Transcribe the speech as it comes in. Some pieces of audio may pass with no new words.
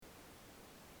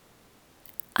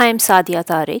I'm Sadia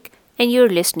Tariq, and you're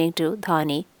listening to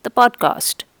Dhaani, the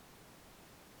podcast.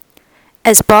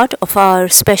 As part of our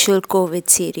special COVID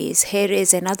series, here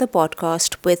is another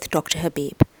podcast with Dr.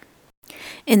 Habib.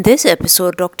 In this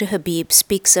episode, Dr. Habib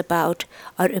speaks about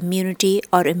our immunity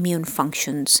or immune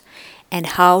functions and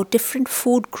how different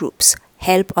food groups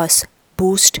help us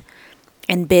boost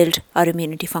and build our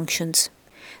immunity functions.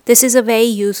 This is a very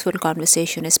useful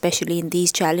conversation, especially in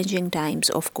these challenging times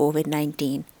of COVID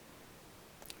 19.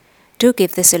 Do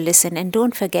give this a listen and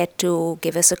don't forget to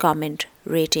give us a comment,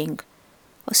 rating,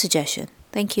 or suggestion.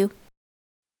 Thank you.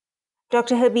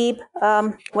 Dr. Habib,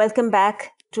 welcome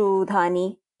back to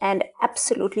Dhani, and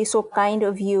absolutely so kind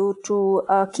of you to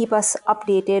keep us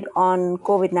updated on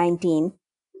COVID 19.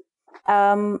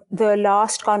 The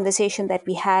last conversation that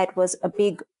we had was a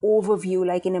big overview,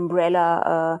 like an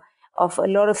umbrella of a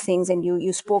lot of things, and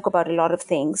you spoke about a lot of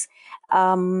things.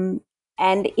 And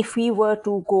if we were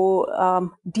to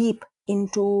go deep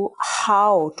into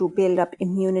how to build up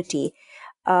immunity,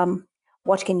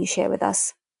 what can you share with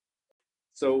us?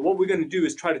 So what we're going to do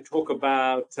is try to talk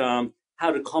about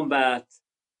how to combat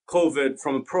COVID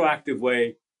from a proactive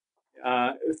way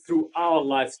through our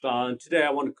lifestyle. And today I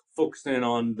want to focus in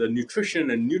on the nutrition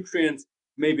and nutrients,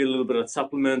 maybe a little bit of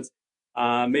supplements,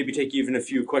 maybe take even a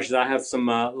few questions. I have some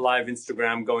live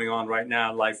Instagram going on right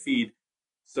now, live feed.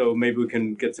 So maybe we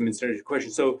can get some instant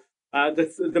questions. So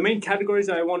the main categories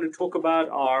I want to talk about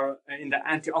are in the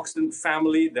antioxidant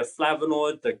family, the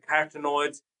flavonoids, the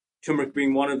carotenoids, turmeric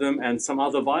being one of them, and some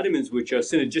other vitamins which are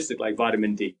synergistic, like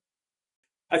vitamin D.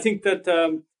 I think that,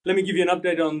 let me give you an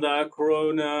update on the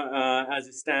corona as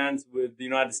it stands with the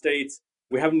United States.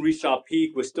 We haven't reached our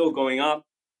peak. We're still going up.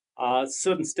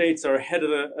 Certain states are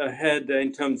ahead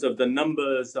in terms of the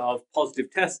numbers of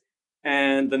positive tests,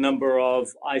 and the number of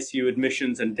ICU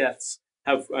admissions and deaths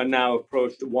have now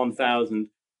approached 1,000.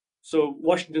 So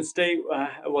Washington State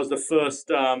was the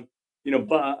first,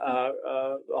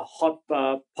 hot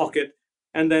pocket,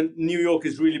 and then New York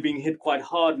is really being hit quite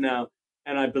hard now.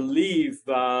 And I believe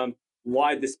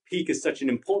why this peak is such an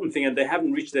important thing, and they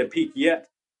haven't reached their peak yet.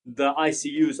 The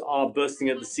ICUs are bursting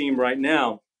at the seam right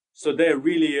now. So they're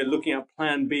really looking at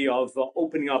plan B of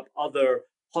opening up other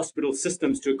hospital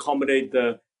systems to accommodate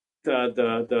the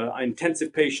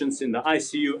intensive patients in the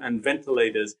ICU and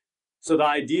ventilators. So the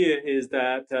idea is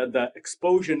that the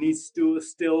exposure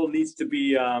still needs to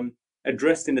be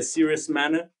addressed in a serious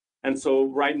manner. And so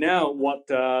right now, what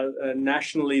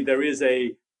nationally there is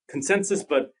a consensus,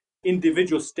 but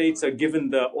individual states are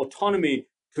given the autonomy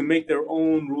to make their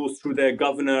own rules through their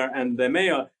governor and their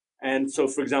mayor. And so,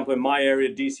 for example, in my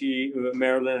area, DC,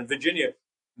 Maryland, and Virginia,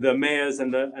 the mayors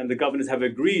and the governors have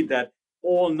agreed that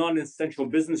all non-essential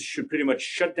business should pretty much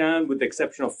shut down, with the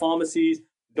exception of pharmacies,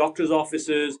 doctors'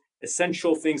 offices,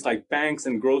 essential things like banks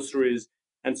and groceries.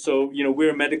 And so,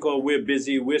 we're medical, we're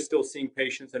busy, we're still seeing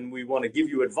patients, and we want to give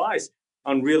you advice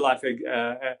on real life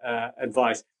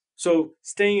advice. So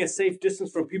staying a safe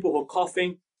distance from people who are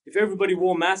coughing. If everybody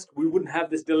wore masks, we wouldn't have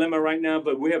this dilemma right now,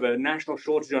 but we have a national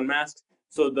shortage on masks.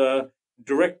 So the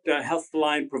direct health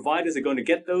line providers are going to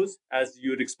get those, as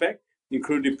you would expect,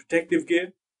 including protective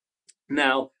gear.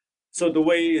 Now, so the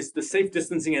way is the safe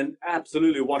distancing and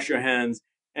absolutely wash your hands.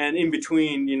 And in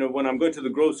between, when I'm going to the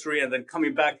grocery and then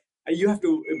coming back, you have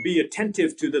to be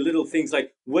attentive to the little things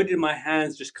like, where did my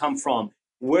hands just come from?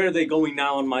 Where are they going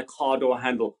now on my car door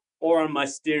handle or on my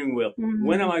steering wheel? Mm-hmm.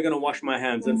 When am I going to wash my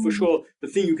hands? Mm-hmm. And for sure, the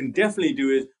thing you can definitely do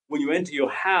is when you enter your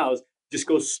house, just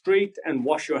go straight and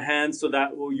wash your hands so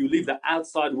that you leave the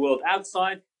outside world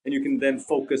outside, and you can then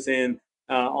focus in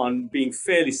on being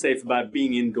fairly safe about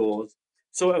being indoors.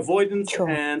 So avoidance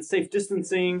and safe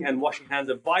distancing and washing hands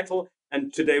are vital.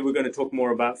 And today we're going to talk more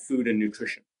about food and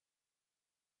nutrition.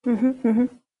 Mm-hmm, mm-hmm.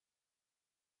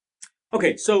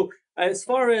 Okay, so as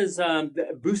far as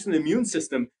boosting the immune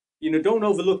system, don't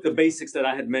overlook the basics that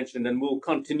I had mentioned, and we'll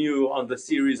continue on the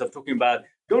series of talking about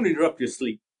don't interrupt your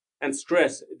sleep and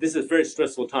stress. This is a very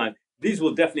stressful time. These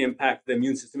will definitely impact the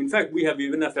immune system. In fact, we have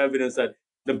enough evidence that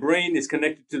the brain is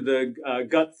connected to the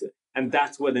gut, and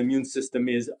that's where the immune system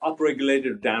is upregulated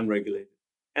or downregulated.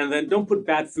 And then don't put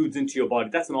bad foods into your body.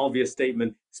 That's an obvious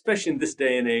statement, especially in this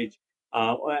day and age,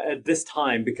 at this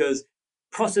time, because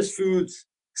processed foods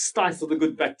stifle the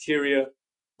good bacteria.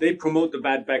 They promote the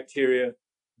bad bacteria.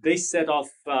 They set off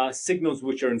signals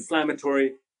which are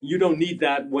inflammatory. You don't need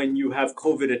that when you have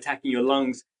COVID attacking your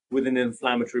lungs with an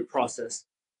inflammatory process.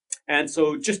 And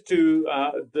so just to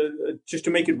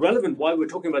make it relevant, why we're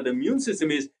talking about the immune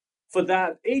system is for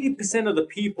that 80% of the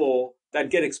people that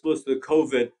get exposed to the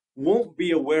COVID won't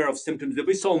be aware of symptoms. They'll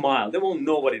be so mild. They won't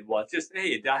know what it was. Just,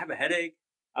 hey, I have a headache.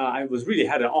 I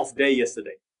had an off day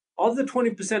yesterday. Of the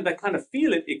 20% that kind of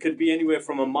feel it, it could be anywhere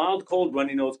from a mild cold,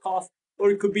 runny nose, cough, or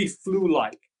it could be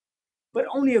flu-like. But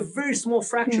only a very small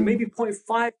fraction, maybe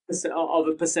 0.5% of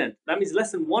a percent, that means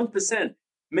less than 1%,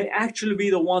 may actually be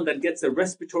the one that gets a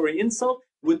respiratory insult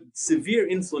with severe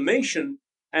inflammation.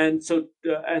 And so,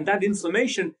 and that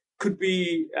inflammation could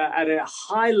be at a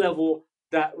high level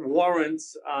that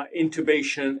warrants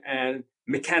intubation and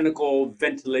mechanical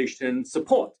ventilation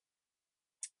support.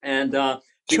 And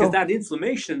because that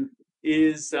inflammation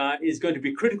is going to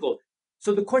be critical. So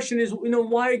the question is,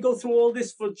 why go through all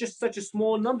this for just such a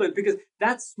small number? Because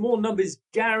that small number is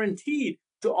guaranteed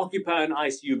to occupy an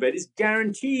ICU bed, is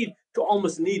guaranteed to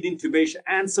almost need intubation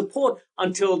and support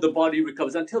until the body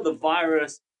recovers, until the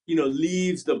virus,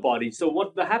 leaves the body. So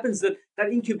what happens that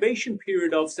incubation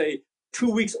period of, say, 2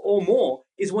 weeks or more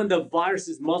is when the virus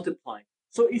is multiplying.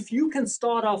 So if you can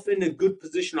start off in a good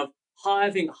position of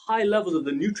having high levels of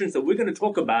the nutrients that we're going to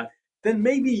talk about, then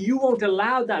maybe you won't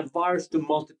allow that virus to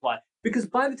multiply. Because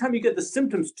by the time you get the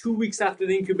symptoms 2 weeks after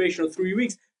the incubation or 3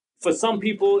 weeks, for some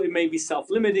people, it may be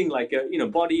self-limiting, like,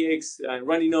 body aches,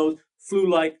 runny nose,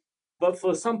 flu-like. But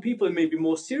for some people, it may be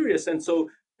more serious. And so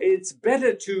it's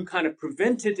better to kind of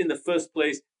prevent it in the first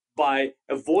place by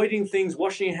avoiding things,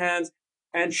 washing your hands.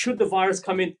 And should the virus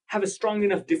come in, have a strong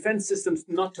enough defense system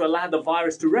not to allow the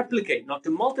virus to replicate, not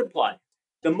to multiply.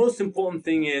 The most important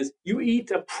thing is you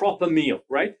eat a proper meal,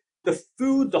 right? The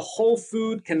food, the whole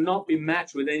food, cannot be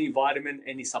matched with any vitamin,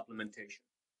 any supplementation.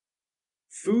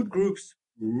 Food groups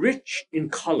rich in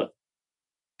color,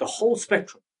 the whole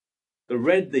spectrum, the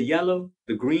red, the yellow,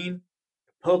 the green,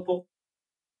 the purple,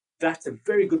 that's a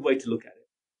very good way to look at it.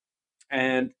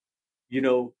 And,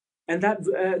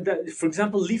 that, for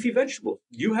example, leafy vegetables,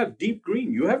 you have deep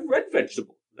green, you have red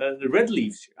vegetables, the red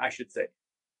leaves, I should say.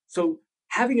 So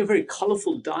having a very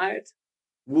colorful diet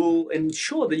will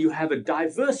ensure that you have a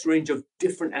diverse range of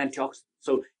different antioxidants.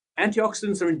 So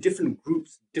antioxidants are in different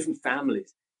groups, different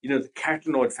families. The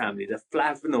carotenoid family, the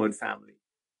flavonoid family.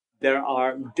 There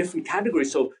are different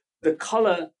categories. So the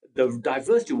color, the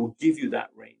diversity will give you that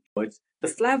range. The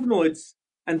flavonoids,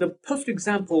 and the perfect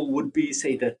example would be,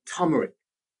 say, the turmeric,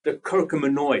 the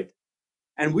curcuminoid.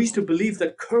 And we used to believe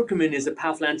that curcumin is a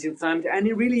powerful anti-inflammatory, and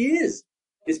it really is.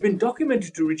 It's been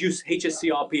documented to reduce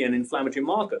hsCRP, an inflammatory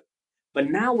marker. But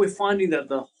now we're finding that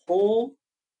the whole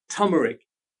turmeric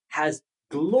has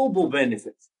global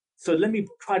benefits. So let me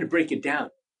try to break it down.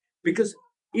 Because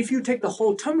if you take the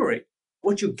whole turmeric,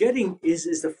 what you're getting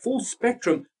is the full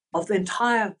spectrum of the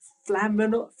entire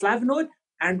flavonoid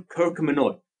and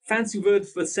curcuminoid. Fancy word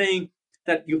for saying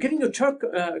that you're getting your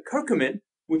curcumin,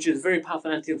 which is very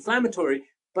powerful anti-inflammatory,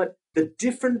 but the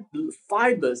different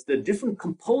fibers, the different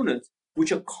components,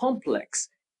 which are complex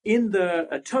in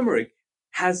the turmeric,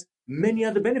 has many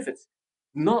other benefits.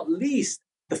 Not least,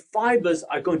 the fibers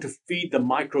are going to feed the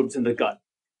microbes in the gut.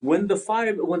 When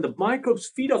the microbes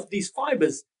feed off these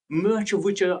fibers, much of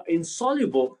which are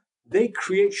insoluble, they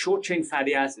create short-chain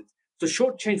fatty acids. So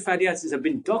short-chain fatty acids have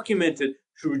been documented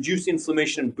to reduce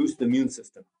inflammation and boost the immune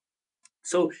system.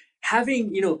 So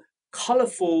having,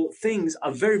 colorful things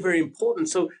are very, very important.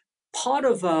 So part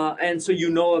of, and so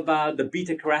about the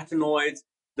beta carotenoids,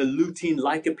 the lutein,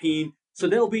 lycopene. So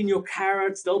they'll be in your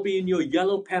carrots, they'll be in your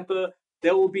yellow pepper,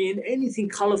 they will be in anything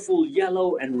colorful,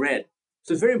 yellow and red.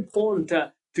 So it's very important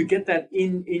to get that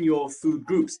in your food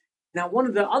groups. Now, one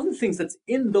of the other things that's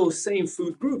in those same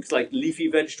food groups, like leafy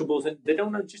vegetables, and they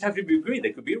don't just have to be green,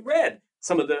 they could be red.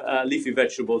 Some of the leafy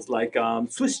vegetables like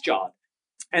Swiss chard.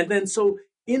 And then so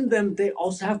in them, they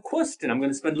also have quercetin. I'm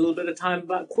going to spend a little bit of time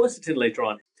about quercetin later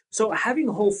on. So having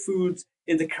whole foods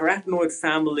in the carotenoid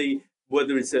family,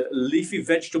 whether it's leafy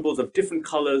vegetables of different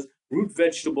colors, root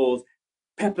vegetables,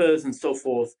 peppers, and so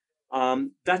forth,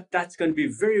 that's going to be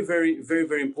very, very, very,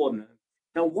 very important.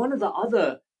 Now, one of the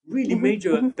other really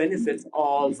major benefits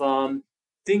of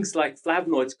things like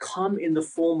flavonoids come in the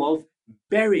form of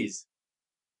berries.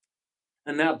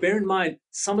 And now bear in mind,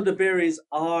 some of the berries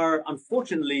are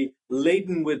unfortunately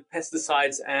laden with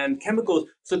pesticides and chemicals.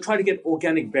 So try to get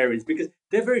organic berries because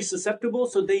they're very susceptible.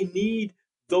 So they need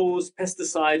those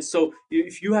pesticides. So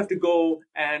if you have to go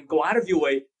out of your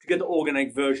way to get the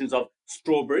organic versions of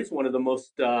strawberries, one of the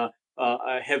most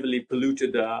heavily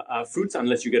polluted fruits,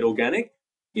 unless you get organic,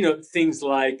 things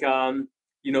like,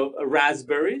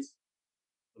 raspberries,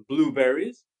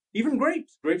 blueberries, even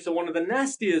grapes. Grapes are one of the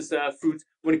nastiest fruits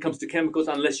when it comes to chemicals,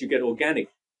 unless you get organic.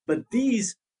 But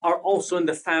these are also in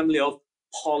the family of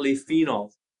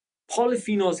polyphenols.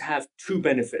 Polyphenols have two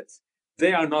benefits.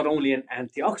 They are not only an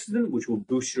antioxidant, which will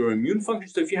boost your immune function.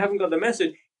 So if you haven't got the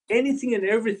message, anything and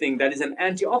everything that is an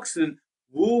antioxidant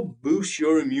will boost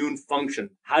your immune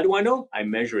function. How do I know? I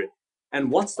measure it.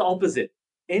 And what's the opposite?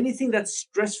 Anything that's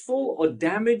stressful or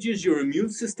damages your immune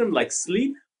system, like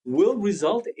sleep, will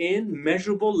result in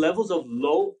measurable levels of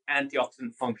low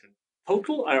antioxidant function.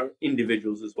 Total are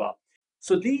individuals as well.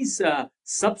 So these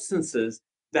substances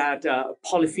that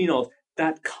polyphenols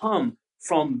that come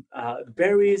from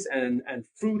berries and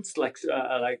fruits like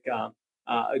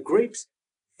grapes,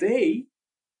 they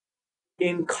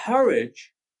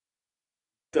encourage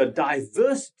the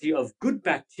diversity of good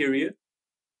bacteria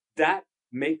that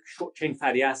make short chain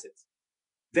fatty acids.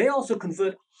 They also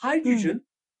convert hydrogen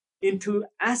into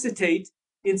acetate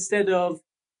instead of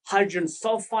hydrogen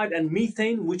sulfide and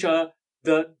methane, which are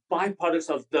the byproducts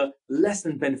of the less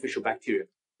than beneficial bacteria.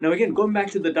 Now, again, going back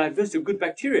to the diversity of good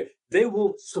bacteria, they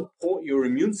will support your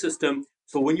immune system.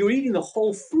 So when you're eating the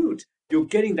whole fruit, you're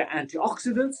getting the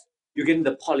antioxidants, you're getting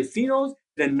the polyphenols,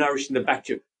 then nourishing the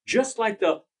bacteria, just like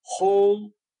the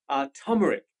whole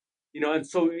turmeric. And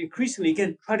so increasingly,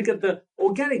 again, try to get the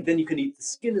organic, then you can eat the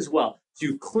skin as well. So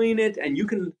you clean it and you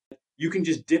can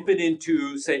just dip it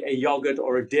into, say, a yogurt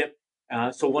or a dip.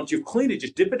 So once you've cleaned it,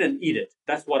 just dip it and eat it.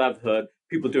 That's what I've heard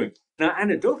people doing. Now,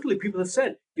 anecdotally, people have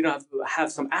said, I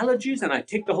have some allergies and I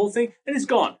take the whole thing and it's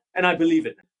gone. And I believe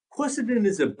it. Quercetin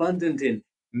is abundant in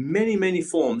many, many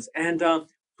forms. And so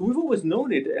we've always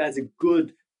known it as a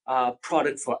good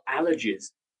product for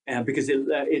allergies. Because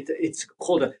it's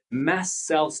called a mast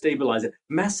cell stabilizer.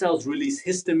 Mast cells release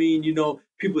histamine.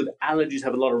 People with allergies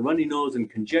have a lot of runny nose and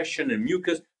congestion and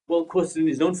mucus. Well, quercetin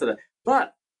is known for that.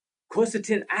 But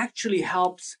quercetin actually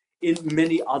helps in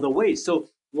many other ways. So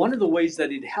one of the ways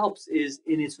that it helps is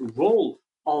in its role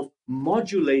of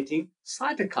modulating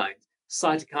cytokines.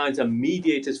 Cytokines are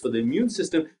mediators for the immune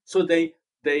system, so they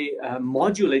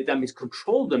modulate them, means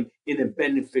control them in a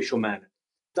beneficial manner.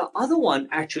 The other one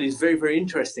actually is very, very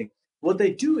interesting. What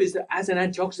they do is that as an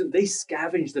antioxidant, they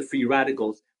scavenge the free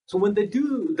radicals. So when they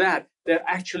do that, they're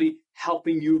actually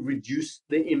helping you reduce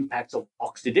the impacts of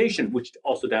oxidation, which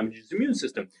also damages the immune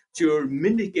system. So you're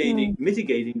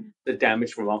mitigating the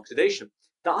damage from oxidation.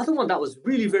 The other one that was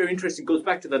really very interesting goes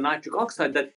back to the nitric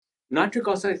oxide, that nitric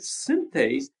oxide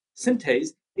synthase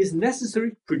is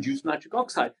necessary to produce nitric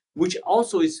oxide, which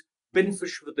also is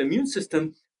beneficial for the immune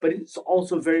system, but it's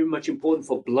also very much important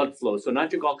for blood flow. So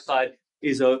nitric oxide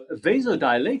is a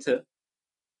vasodilator.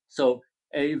 So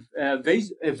a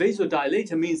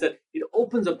vasodilator means that it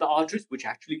opens up the arteries, which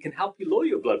actually can help you lower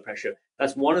your blood pressure.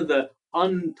 That's one of the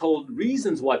untold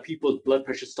reasons why people's blood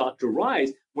pressure starts to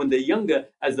rise when they're younger,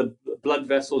 as the blood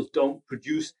vessels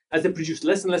as they produce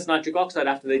less and less nitric oxide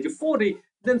after the age of 40,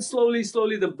 then slowly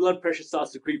the blood pressure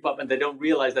starts to creep up and they don't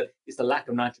realize that it's the lack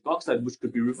of nitric oxide, which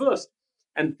could be reversed.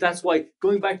 And that's why,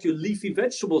 going back to your leafy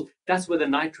vegetables, that's where the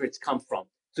nitrates come from.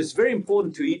 So it's very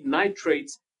important to eat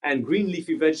nitrates and green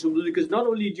leafy vegetables, because not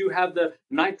only do you have the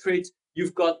nitrates,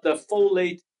 you've got the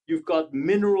folate, you've got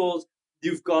minerals,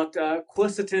 you've got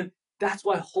quercetin. That's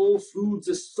why whole foods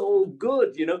are so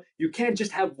good. You can't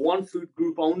just have one food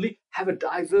group only. Have a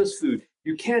diverse food.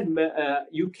 You can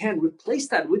replace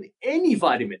that with any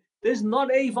vitamin. There's not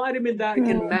a vitamin that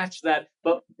can match that,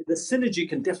 but the synergy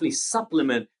can definitely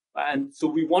supplement. And so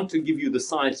we want to give you the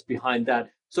science behind that.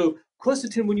 So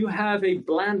quercetin, when you have a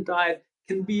bland diet,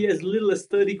 can be as little as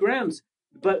 30 grams.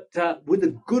 But with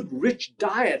a good, rich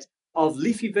diet of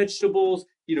leafy vegetables,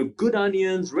 good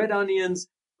onions, red onions,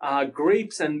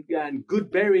 grapes, and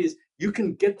good berries, you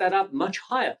can get that up much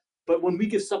higher. But when we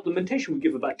give supplementation, we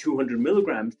give about 200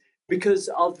 milligrams because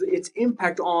of its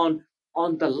impact on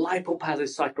the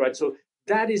lipopolysaccharide. So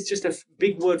that is just a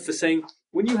big word for saying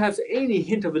when you have any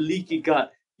hint of a leaky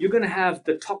gut, you're going to have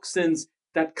the toxins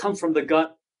that come from the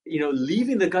gut,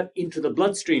 leaving the gut into the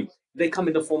bloodstream. They come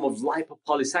in the form of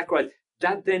lipopolysaccharide.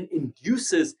 That then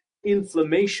induces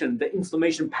inflammation, the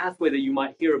inflammation pathway that you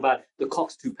might hear about, the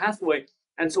COX-2 pathway.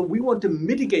 And so we want to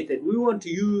mitigate that. We want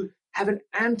to have an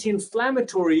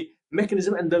anti-inflammatory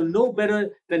mechanism, and they're no better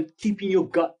than keeping your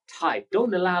gut tight.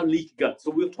 Don't allow leaky gut.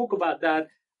 So we'll talk about that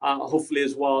hopefully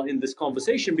as well in this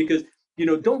conversation, because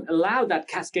don't allow that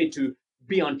cascade to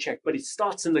be unchecked, but it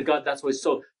starts in the gut. That's why it's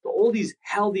so all these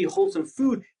healthy, wholesome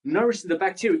food nourishing the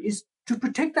bacteria is to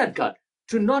protect that gut,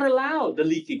 to not allow the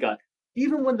leaky gut.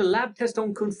 Even when the lab tests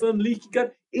don't confirm leaky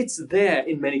gut, it's there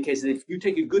in many cases. If you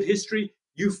take a good history,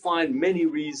 you find many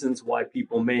reasons why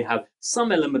people may have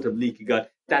some element of leaky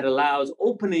gut that allows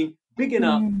opening big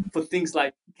enough for things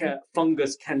like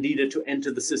fungus, candida to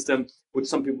enter the system, which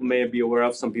some people may be aware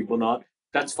of, some people not.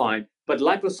 That's fine. But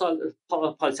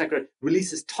lipopolysaccharide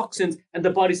releases toxins, and the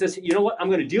body says, you know what, I'm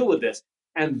going to deal with this.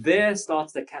 And there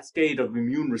starts the cascade of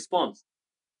immune response.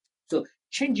 So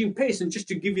changing pace, and just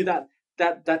to give you that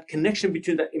that connection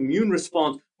between that immune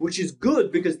response, which is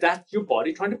good because that's your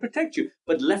body trying to protect you,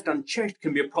 but left unchecked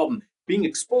can be a problem. Being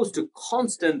exposed to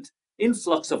constant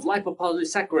influx of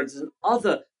lipopolysaccharides and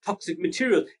other toxic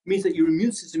materials means that your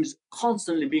immune system is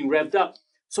constantly being revved up.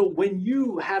 So when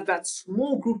you have that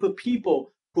small group of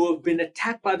people who have been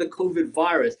attacked by the COVID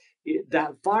virus,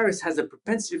 that virus has a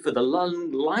propensity for the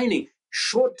lung lining,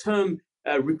 short-term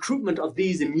recruitment of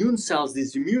these immune cells,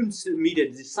 these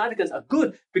immune-mediated cytokines are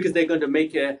good because they're going to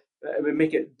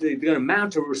they're going to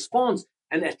mount a response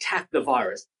and attack the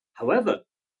virus. However,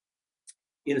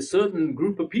 in a certain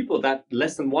group of people, that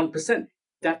less than 1%,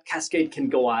 that cascade can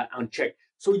go out unchecked.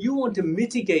 So you want to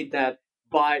mitigate that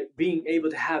by being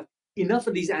able to have enough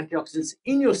of these antioxidants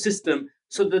in your system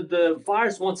so that the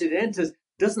virus, once it enters,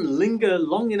 doesn't linger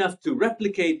long enough to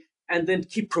replicate and then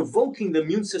keep provoking the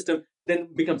immune system, then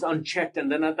becomes unchecked.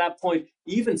 And then at that point,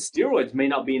 even steroids may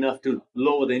not be enough to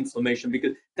lower the inflammation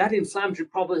because that inflammatory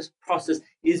process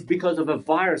is because of a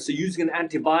virus. So using an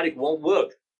antibiotic won't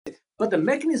work. But the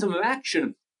mechanism of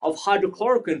action of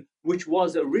hydrochloroquine, which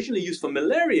was originally used for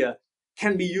malaria,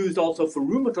 can be used also for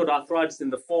rheumatoid arthritis in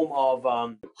the form of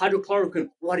hydrochloroquine.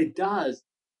 What it does,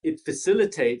 it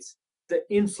facilitates the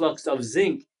influx of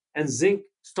zinc, and zinc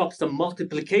stops the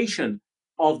multiplication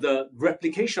of the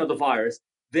replication of the virus,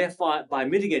 therefore by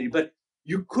mitigating. But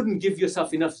you couldn't give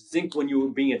yourself enough zinc when you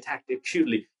were being attacked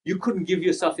acutely. You couldn't give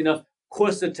yourself enough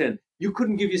quercetin. You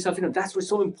couldn't give yourself enough. That's what's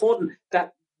so important,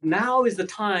 that now is the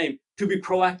time to be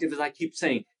proactive, as I keep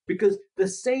saying, because the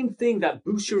same thing that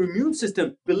boosts your immune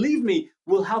system, believe me,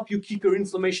 will help you keep your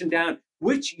inflammation down,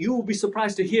 which you will be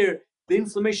surprised to hear. The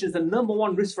inflammation is the number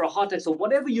one risk for a heart attack. So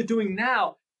whatever you're doing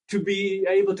now to be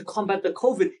able to combat the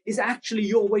COVID is actually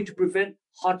your way to prevent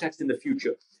heart attacks in the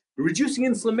future. Reducing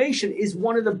inflammation is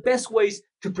one of the best ways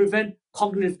to prevent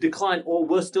cognitive decline, or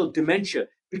worse still, dementia,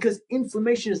 because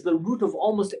inflammation is the root of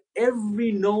almost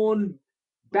every known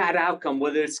bad outcome,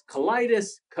 whether it's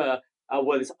colitis,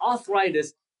 whether it's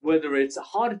arthritis, whether it's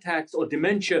heart attacks or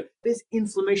dementia. There's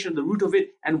inflammation at the root of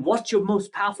it. And what's your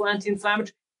most powerful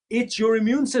anti-inflammatory? It's your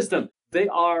immune system. They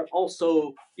are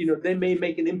also, they may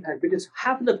make an impact, because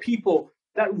half of the people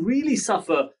that really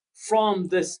suffer from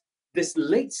this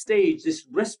late stage, this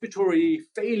respiratory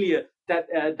failure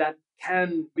that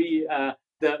can be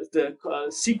the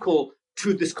sequel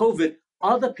to this COVID,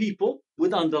 are the people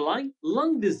with underlying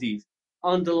lung disease,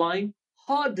 underlying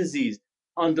heart disease,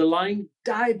 underlying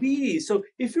diabetes. So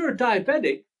if you're a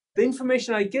diabetic, the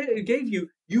information I gave you,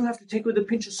 you have to take with a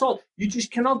pinch of salt. You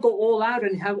just cannot go all out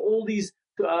and have all these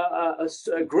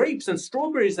grapes and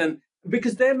strawberries, and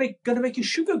because they're going to make your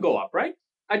sugar go up, right?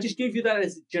 I just gave you that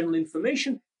as general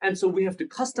information. And so we have to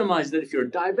customize that. If you're a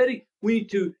diabetic, we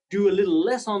need to do a little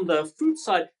less on the fruit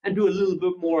side and do a little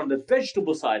bit more on the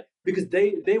vegetable side, because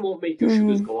they won't make your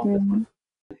sugars go up. Mm-hmm.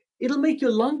 It'll make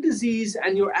your lung disease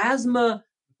and your asthma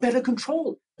better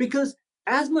controlled, because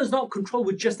asthma is not controlled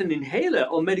with just an inhaler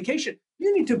or medication.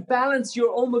 You need to balance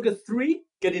your omega-3,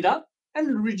 get it up,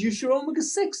 and reduce your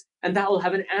omega-6. And that will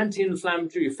have an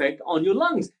anti-inflammatory effect on your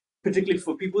lungs, particularly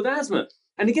for people with asthma.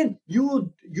 And again,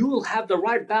 you will have the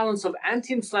right balance of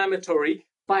anti-inflammatory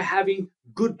by having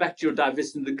good bacterial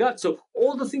diversity in the gut. So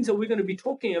all the things that we're going to be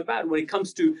talking about when it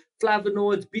comes to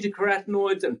flavonoids,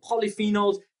 beta-carotenoids, and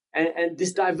polyphenols, and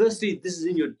this diversity, this is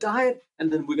in your diet,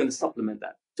 and then we're going to supplement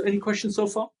that. So any questions so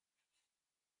far?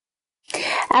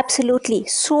 Absolutely.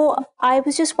 So I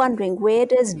was just wondering, where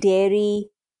does dairy,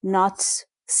 nuts,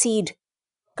 seed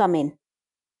come in?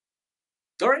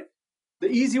 All right. The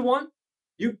easy one,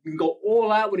 you can go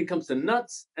all out when it comes to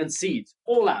nuts and seeds,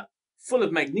 all out, full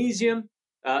of magnesium,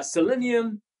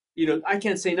 selenium. I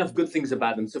can't say enough good things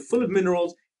about them. So full of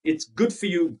minerals. It's good for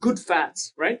you, good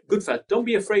fats, right? Good fats. Don't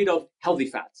be afraid of healthy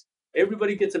fats.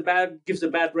 Everybody gives a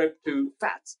bad rep to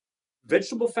fats.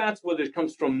 Vegetable fats, whether it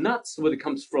comes from nuts, whether it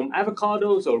comes from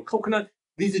avocados or coconut,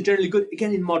 these are generally good,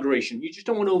 again, in moderation. You just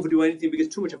don't want to overdo anything, because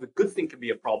too much of a good thing can be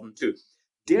a problem too.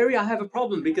 Dairy, I have a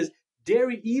problem, because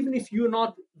dairy, even if you're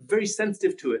not very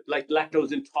sensitive to it, like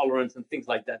lactose intolerance and things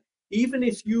like that, even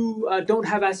if you don't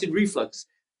have acid reflux,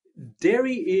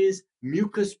 dairy is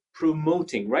mucus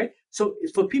promoting, right? So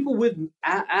for people with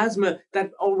asthma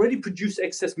that already produce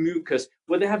excess mucus,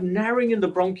 where they have narrowing in the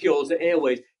bronchioles, the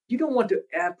airways, you don't want to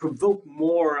provoke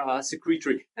more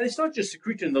secretory. And it's not just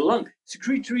secretory in the lung.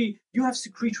 You have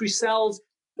secretory cells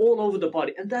all over the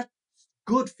body, and that's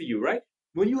good for you, right?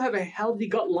 When you have a healthy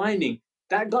gut lining,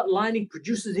 that gut lining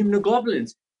produces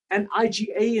immunoglobulins and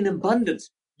IgA in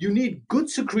abundance. You need good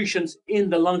secretions in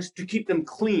the lungs to keep them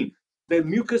clean. The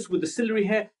mucus with the ciliary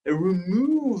hair, it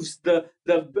removes the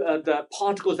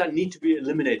particles that need to be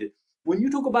eliminated. When you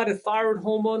talk about a thyroid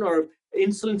hormone or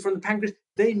insulin from the pancreas,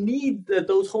 they need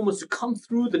those hormones to come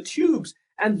through the tubes,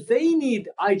 and they need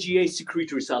IgA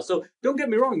secretory cells. So don't get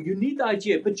me wrong, you need the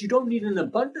IgA, but you don't need an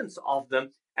abundance of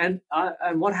them. And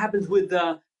what happens with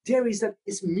dairy is that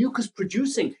it's mucus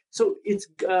producing. So it's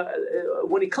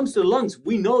when it comes to the lungs,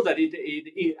 we know that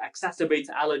it exacerbates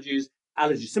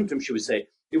allergy symptoms, should we say.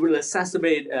 It will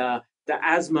exacerbate the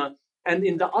asthma. And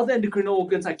in the other endocrine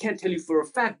organs, I can't tell you for a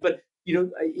fact, but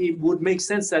it would make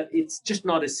sense that it's just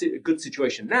not a good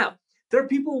situation. Now, there are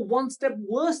people one step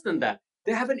worse than that.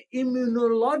 They have an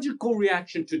immunological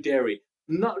reaction to dairy,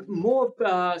 not more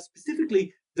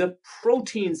specifically the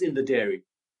proteins in the dairy.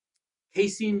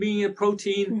 Casein being a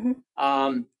protein,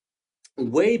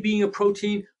 whey being a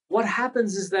protein. What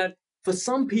happens is that for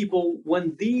some people,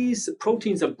 when these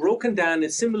proteins are broken down,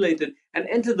 assimilated, and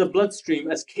enter the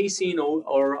bloodstream as casein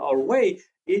or whey,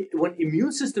 when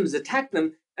immune systems attack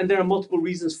them, and there are multiple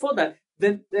reasons for that,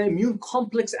 then the immune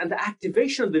complex and the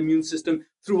activation of the immune system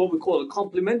through what we call a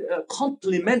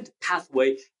complement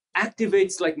pathway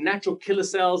activates like natural killer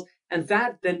cells, and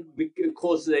that then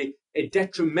causes a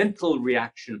detrimental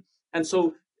reaction. And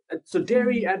so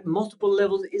dairy at multiple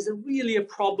levels is really a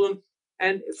problem.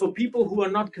 And for people who are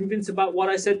not convinced about what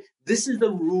I said, this is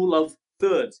the rule of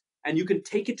thirds. And you can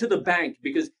take it to the bank,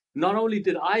 because not only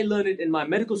did I learn it in my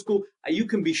medical school, you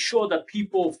can be sure that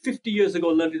people 50 years ago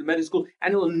learned it in medical school,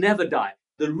 and it will never die.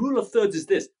 The rule of thirds is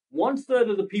this: 1/3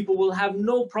 of the people will have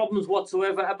no problems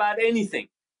whatsoever about anything.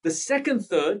 The second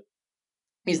third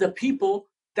is the people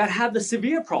that have the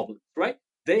severe problems, right?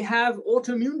 They have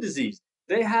autoimmune disease.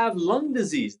 They have lung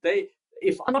disease.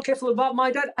 If I'm not careful about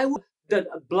my diet, I will the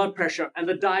blood pressure and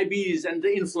the diabetes and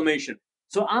the inflammation.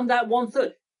 So I'm that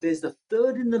 1/3. There's the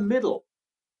third in the middle,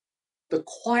 the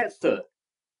quiet third,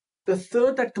 the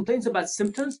third that complains about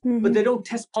symptoms, but they don't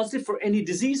test positive for any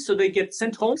disease, so they get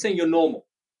sent home saying you're normal.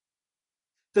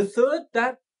 The third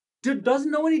that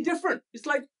doesn't know any different. It's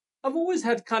like, I've always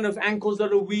had kind of ankles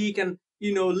that are weak and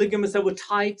ligaments that were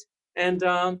tight and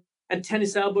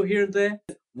tennis elbow here and there.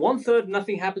 1/3,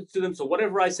 nothing happens to them. So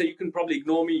whatever I say, you can probably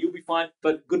ignore me. You'll be fine.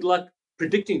 But good luck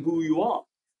predicting who you are.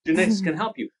 Genetics can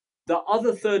help you. The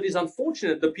other third is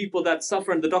unfortunate, the people that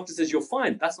suffer and the doctor says you're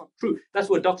fine. That's not true. That's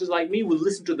where doctors like me will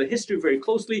listen to the history very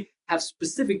closely, have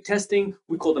specific testing.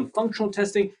 We call them functional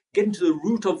testing, get into the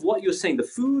root of what you're saying. The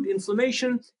food,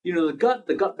 inflammation, the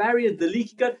gut barrier, the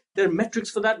leaky gut. There are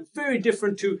metrics for that, very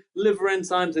different to liver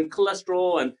enzymes and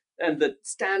cholesterol and the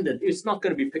standard. It's not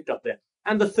going to be picked up there.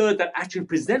 And the third that actually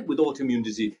present with autoimmune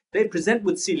disease. They present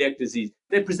with celiac disease.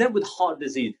 They present with heart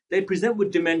disease. They present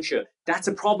with dementia. That's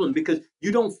a problem, because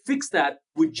you don't fix that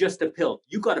with just a pill.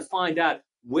 You got to find out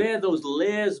where those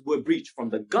layers were breached,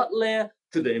 from the gut layer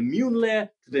to the immune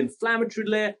layer to the inflammatory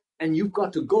layer. And you've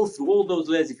got to go through all those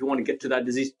layers if you want to get to that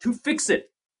disease to fix it.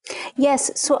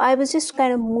 Yes. So I was just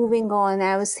kind of moving on.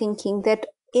 I was thinking that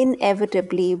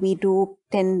inevitably we do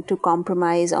tend to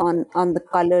compromise on the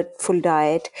colorful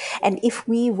diet, and if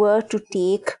we were to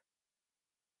take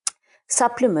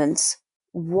supplements,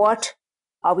 what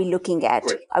are we looking at?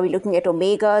 Great. Are we looking at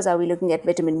omegas? Are we looking at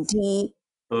vitamin D?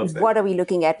 Perfect. What are we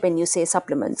looking at when you say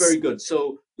supplements? Very good.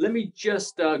 So let me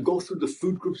just go through the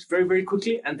food groups very, very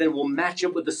quickly, and then we'll match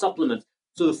up with the supplements.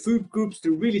 So the food groups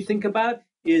to really think about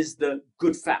is the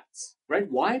good fats, right?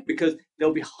 Why? Because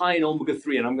they'll be high in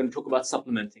omega-3, and I'm going to talk about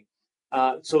supplementing.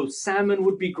 So salmon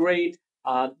would be great.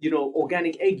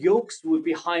 Organic egg yolks would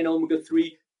be high in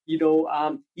omega-3.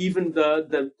 Even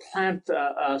the plant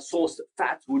source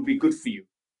fats would be good for you,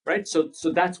 right? So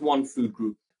that's one food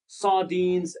group.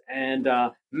 Sardines and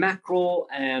mackerel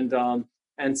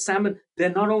and salmon, they're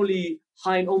not only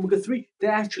high in omega-3, they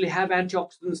actually have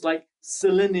antioxidants like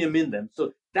selenium in them.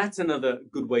 So that's another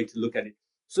good way to look at it.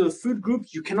 So the food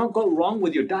groups you cannot go wrong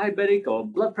with your diabetic or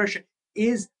blood pressure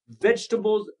is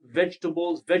vegetables,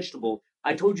 vegetables, vegetables.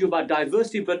 I told you about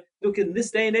diversity, but look, in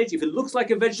this day and age, if it looks like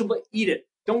a vegetable, eat it.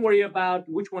 Don't worry about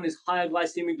which one is higher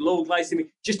glycemic, low glycemic.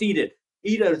 Just eat it.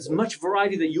 Eat as much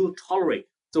variety that you'll tolerate.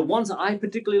 So ones I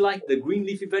particularly like, the green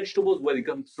leafy vegetables, whether it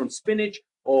comes from spinach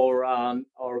or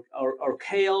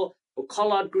kale or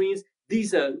collard greens.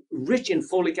 These are rich in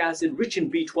folic acid, rich in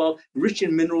B12, rich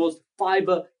in minerals,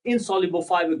 fiber, insoluble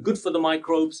fiber, good for the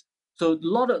microbes. So a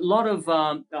lot of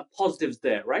positives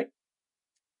there, right?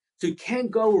 So you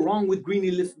can't go wrong with green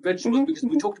leafy vegetables because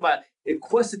we talked about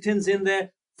quercetin's in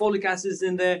there, folic acid's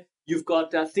in there. You've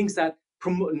got things that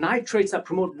promote nitrates that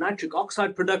promote nitric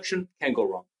oxide production. Can't go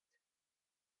wrong.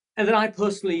 And then I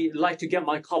personally like to get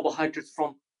my carbohydrates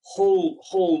from whole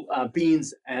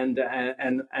beans and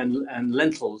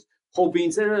lentils. Whole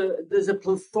beans, there's a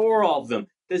plethora of them.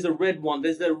 There's a red one,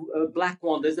 there's a black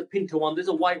one, there's a pinto one, there's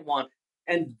a white one.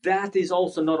 And that is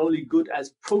also not only good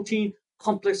as protein,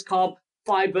 complex carb,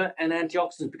 fiber, and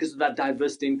antioxidants because of that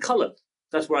diversity in color.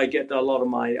 That's where I get a lot of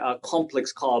my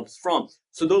complex carbs from.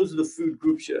 So those are the food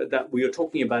groups that we are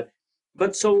talking about.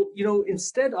 But so,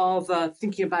 instead of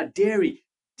thinking about dairy,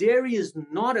 dairy is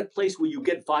not a place where you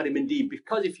get vitamin D,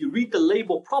 because if you read the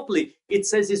label properly, it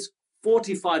says it's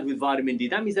fortified with vitamin D.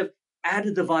 That means they've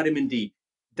added the vitamin D.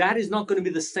 That is not going to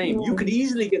be the same. You could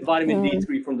easily get vitamin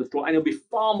D3 from the store, and it'll be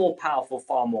far more powerful,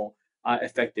 far more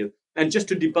effective. And just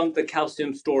to debunk the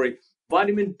calcium story,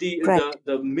 vitamin D,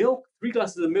 the milk, 3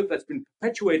 glasses of milk that's been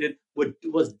perpetuated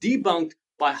was debunked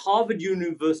by Harvard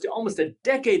University almost a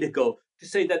decade ago, to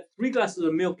say that 3 glasses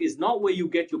of milk is not where you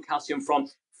get your calcium from.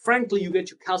 Frankly, you get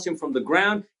your calcium from the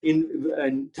ground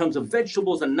in terms of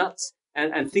vegetables and nuts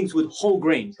and things with whole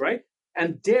grains, right?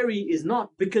 And dairy is not,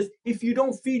 because if you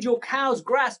don't feed your cows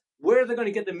grass, where are they going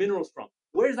to get the minerals from?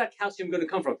 Where is that calcium going to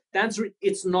come from? The answer is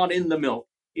it's not in the milk.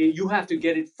 You have to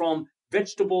get it from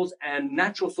vegetables and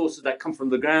natural sources that come from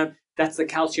the ground. That's the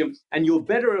calcium. And you're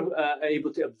better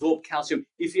able to absorb calcium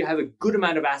if you have a good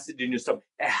amount of acid in your stomach.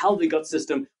 A healthy gut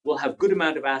system will have good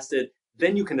amount of acid.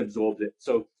 Then you can absorb it.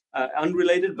 So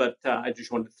unrelated, but I just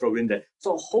wanted to throw it in there.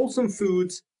 So wholesome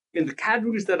foods in the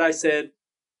categories that I said.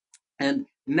 And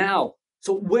now,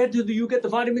 so where do you get the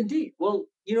vitamin D? Well,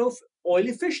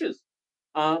 oily fishes.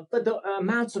 But the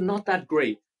amounts are not that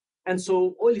great. And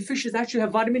so oily fishes actually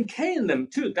have vitamin K in them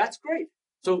too. That's great.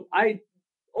 So I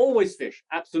always fish,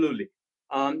 absolutely.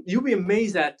 You'll be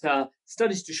amazed at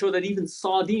studies to show that even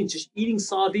sardines, just eating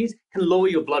sardines, can lower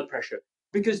your blood pressure,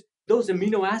 because those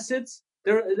amino acids,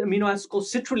 there are amino acids called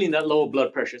citrulline that lower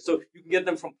blood pressure. So you can get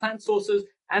them from plant sources.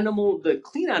 The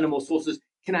clean animal sources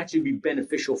can actually be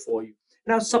beneficial for you.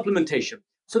 Now, supplementation.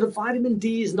 So the vitamin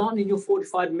D is not in your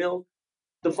fortified milk.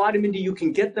 The vitamin D, you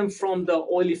can get them from the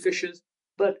oily fishes,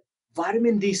 but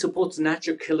vitamin D supports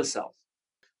natural killer cells.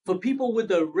 For people with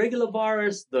the regular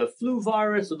virus, the flu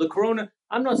virus, or the corona,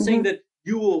 I'm not saying that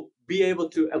you will be able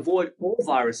to avoid all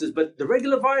viruses, but the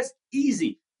regular virus,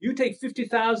 easy. You take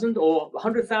 50,000 or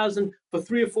 100,000 for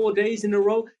 3 or 4 days in a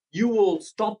row, you will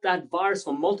stop that virus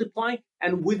from multiplying,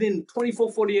 and within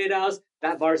 24, 48 hours,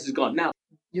 that virus is gone. Now,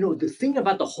 the thing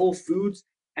about the whole foods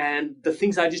and the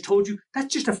things I just told you,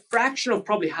 that's just a fraction of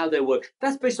probably how they work.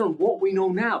 That's based on what we know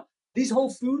now. These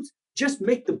whole foods just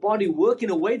make the body work in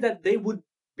a way that they would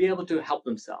be able to help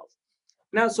themselves.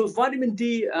 Now, so vitamin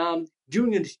D,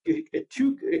 during an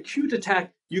acute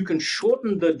attack, you can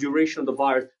shorten the duration of the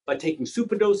virus by taking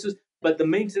superdoses, but the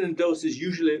maintenance dose is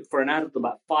usually for an adult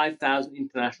about 5,000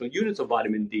 international units of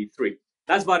vitamin D3.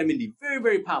 That's vitamin D, very,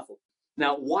 very powerful.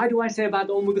 Now, why do I say about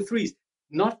the omega-3s?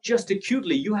 Not just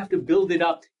acutely, you have to build it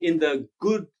up in the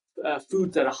good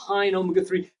foods that are high in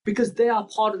omega-3, because they are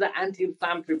part of the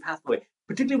anti-inflammatory pathway,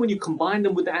 particularly when you combine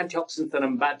them with the antioxidants that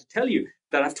I'm about to tell you,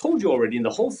 that I've told you already in the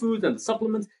whole foods and the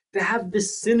supplements. They have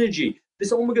this synergy.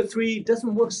 This omega-3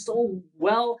 doesn't work so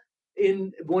well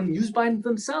when used by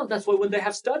themselves. That's why when they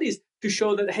have studies to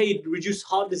show that, hey, it reduced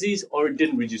heart disease or it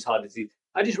didn't reduce heart disease.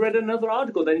 I just read another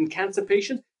article that in cancer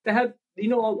patients, they had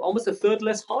almost a third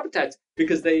less heart attacks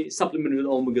because they supplemented with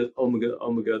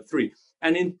omega-3.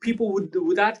 And in people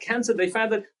without cancer, they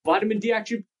found that vitamin D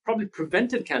actually probably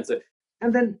prevented cancer.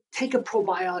 And then take a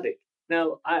probiotic.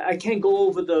 Now, I can't go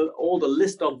over all the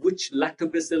list of which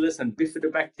lactobacillus and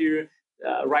bifidobacteria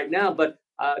right now, but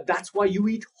that's why you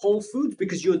eat whole foods,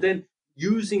 because you're then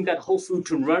using that whole food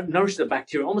to nourish the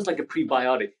bacteria, almost like a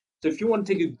prebiotic. So if you want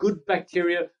to take a good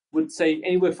bacteria, would say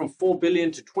anywhere from 4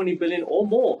 billion to 20 billion or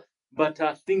more, but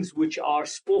things which are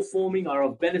spore forming are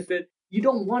of benefit. You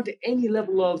don't want any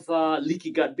level of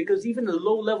leaky gut, because even a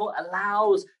low level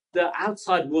allows the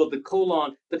outside world, the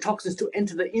colon, the toxins to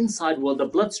enter the inside world, the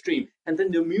bloodstream, and then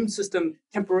the immune system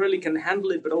temporarily can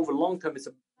handle it, but over long term, it's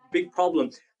a big problem.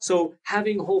 So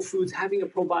having whole foods, having a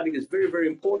probiotic is very, very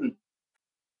important.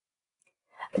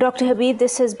 Dr. Habib,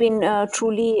 this has been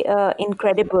truly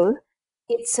incredible.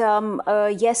 It's,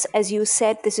 yes, as you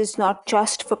said, this is not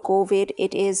just for COVID.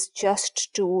 It is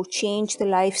just to change the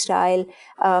lifestyle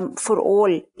for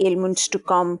all ailments to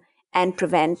come and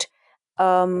prevent.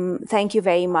 Thank you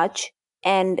very much.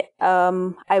 And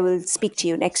I will speak to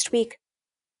you next week.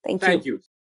 Thank you. Thank you.